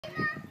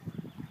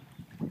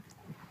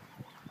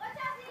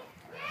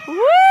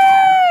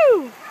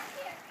Woo!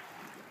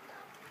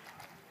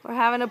 We're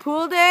having a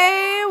pool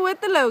day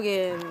with the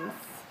Logans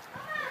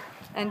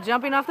and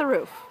jumping off the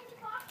roof.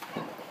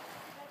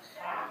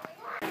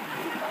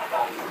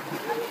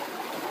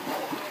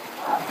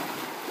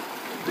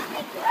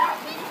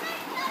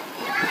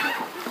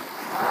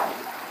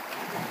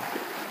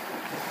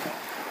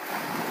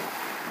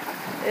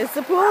 It's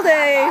a pool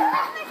day.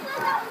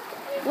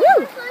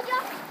 Woo!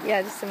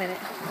 Yeah, just a minute.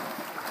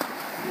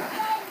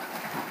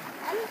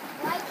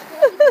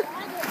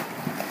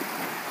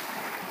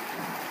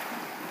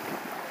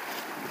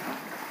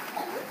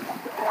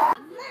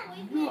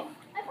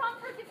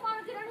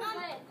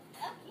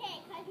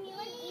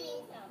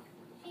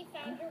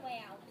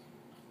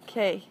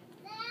 Okay.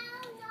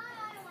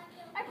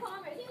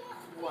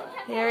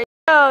 Here he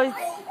goes. I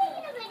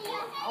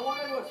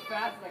want to go as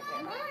fast as I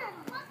can.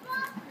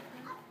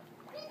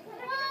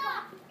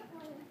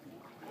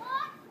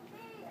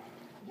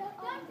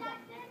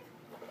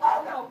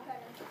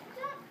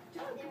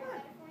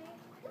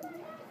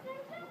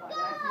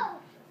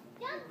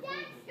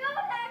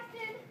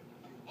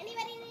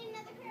 Anybody need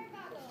another pair of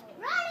goggles?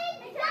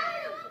 Ready?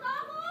 Goggles?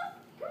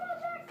 Come on,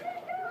 Jackson.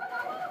 Come on,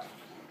 goggles.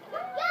 Go,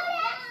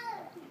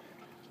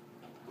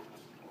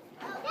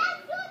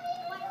 That's good.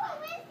 Want to go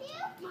with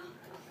you?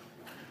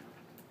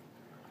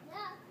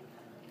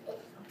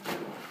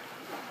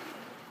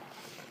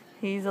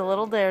 He's a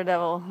little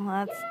daredevil.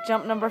 That's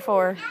jump number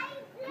 4.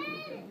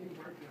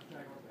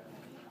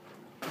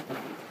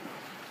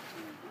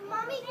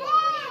 Mommy,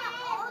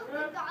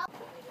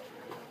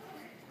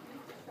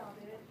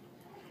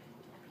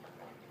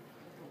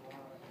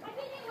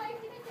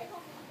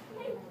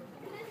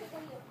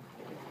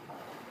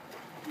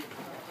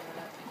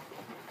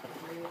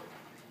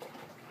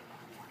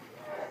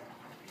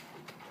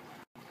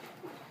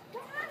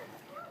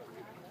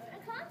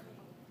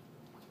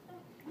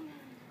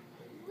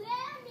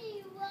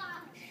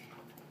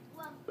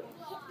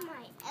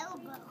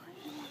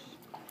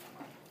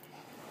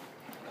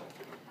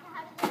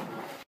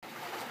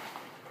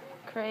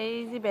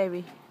 Crazy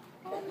baby.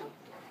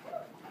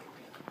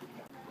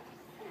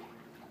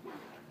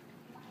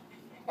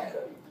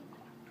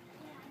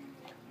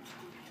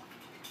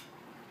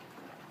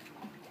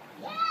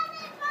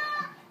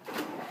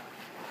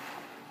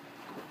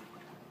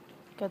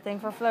 Good thing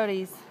for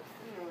floaties.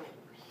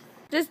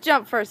 Just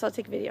jump first. I'll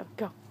take a video.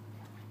 Go.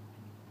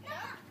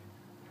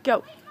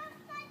 Go.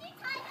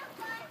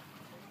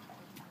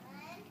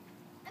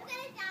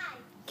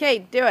 Okay,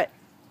 do it.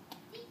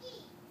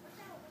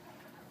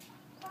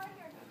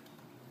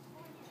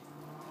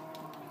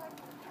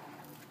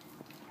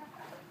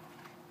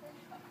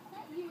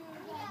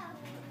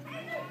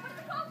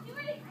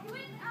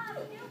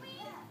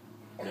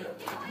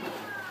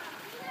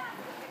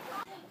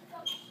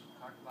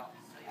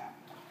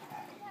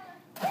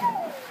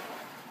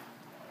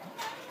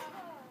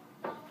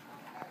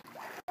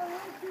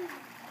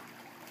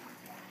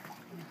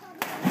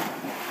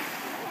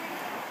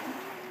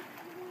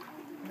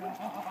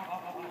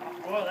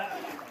 Well, that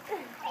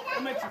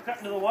makes you cut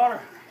into the water.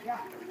 Yeah.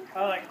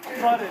 I like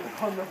flooded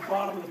on the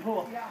bottom of the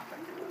pool. Yeah.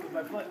 With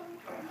my foot.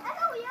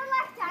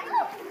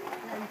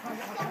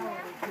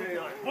 Yeah,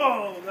 you're like,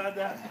 whoa,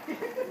 that.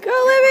 Go,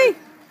 Libby!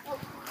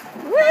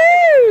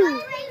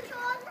 Woo!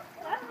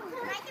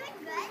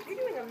 You're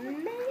doing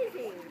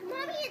amazing.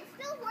 Mommy, it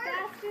still works.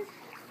 Fastest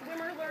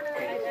swimmer learner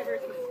I've ever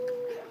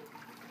seen.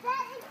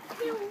 That is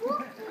still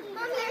working.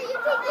 Mommy, are you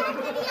taking a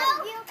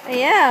video? I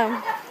am.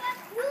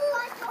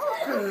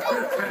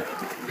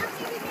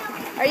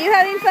 Are you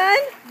having fun?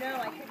 No,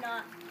 I could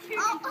not.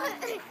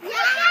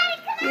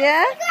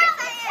 Yeah?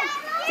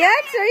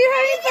 Dex, are you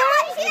having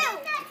fun?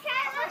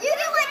 You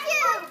do one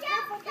too.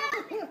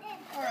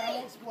 Alright, I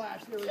won't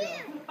splash. There we go.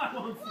 I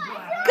won't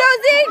splash. Go,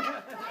 Zeke!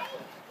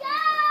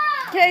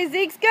 Okay,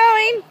 Zeke's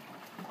going.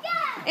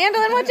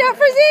 Andalyn, watch out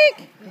for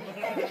Zeke!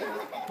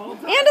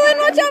 Andalyn,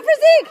 watch out for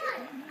Zeke!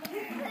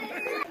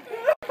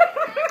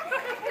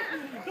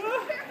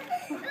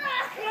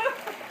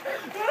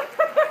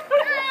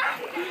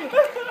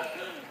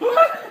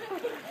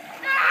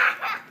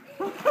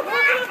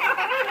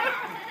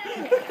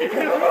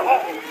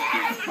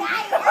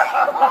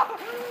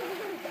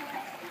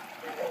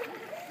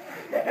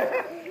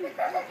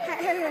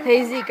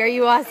 Hey Zeke, are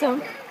you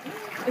awesome?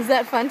 Is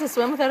that fun to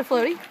swim without a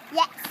floaty?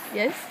 Yes.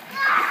 Yes?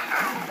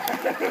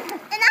 And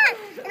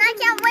I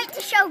can't wait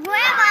to show Grandma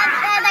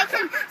that I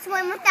can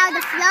swim without a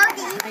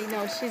floaty. I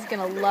know, she's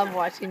gonna love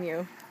watching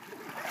you.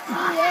 She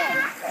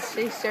is.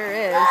 She sure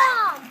is.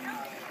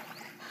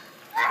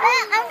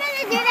 I'm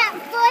gonna do that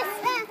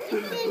first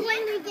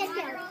when we get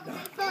there.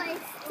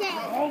 First day.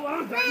 Hold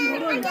on, Daddy.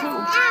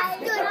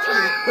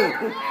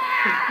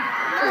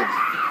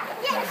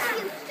 Yes,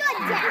 you should,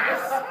 Dex.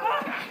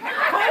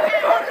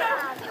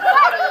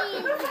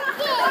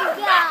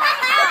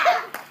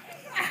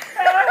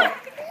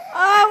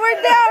 Oh, we're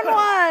down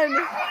one!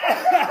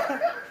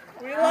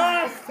 We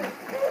lost.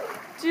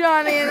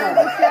 Johnny in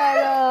the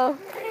shadow.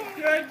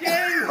 Good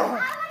game.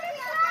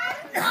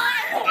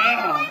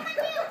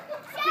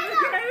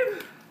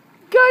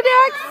 Go,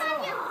 Dex!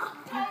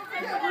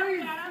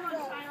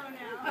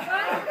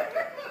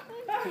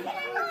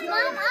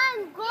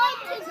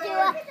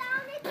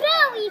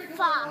 belly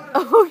flop.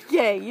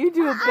 Okay, you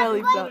do a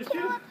belly I'm flop. going to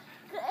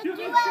do a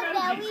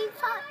belly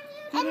flop,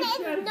 and it's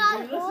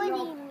not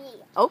holding me.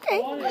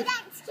 Okay. But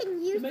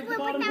can you To make the swim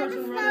bottom without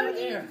person run out of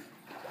air.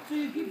 So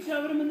you keep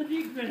shoving them in the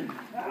deep end.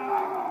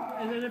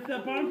 And then if the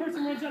bottom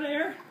person runs out of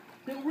air,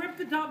 they'll rip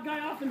the top guy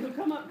off and he'll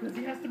come up because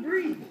he has to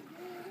breathe.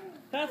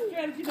 That's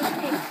strategy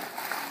number 1.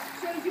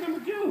 Strategy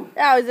number 2.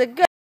 That was a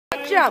good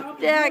jump,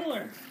 Jack.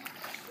 So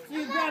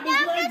you grab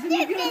his legs and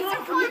you get him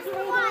off and you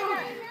throw him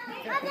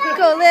off.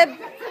 Go, Lib.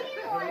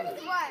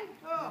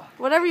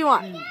 Whatever you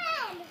want.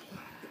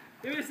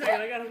 Give me a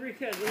second, I gotta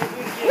recatch.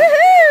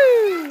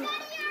 Woohoo!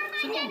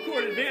 It's a home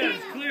court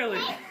advantage, clearly.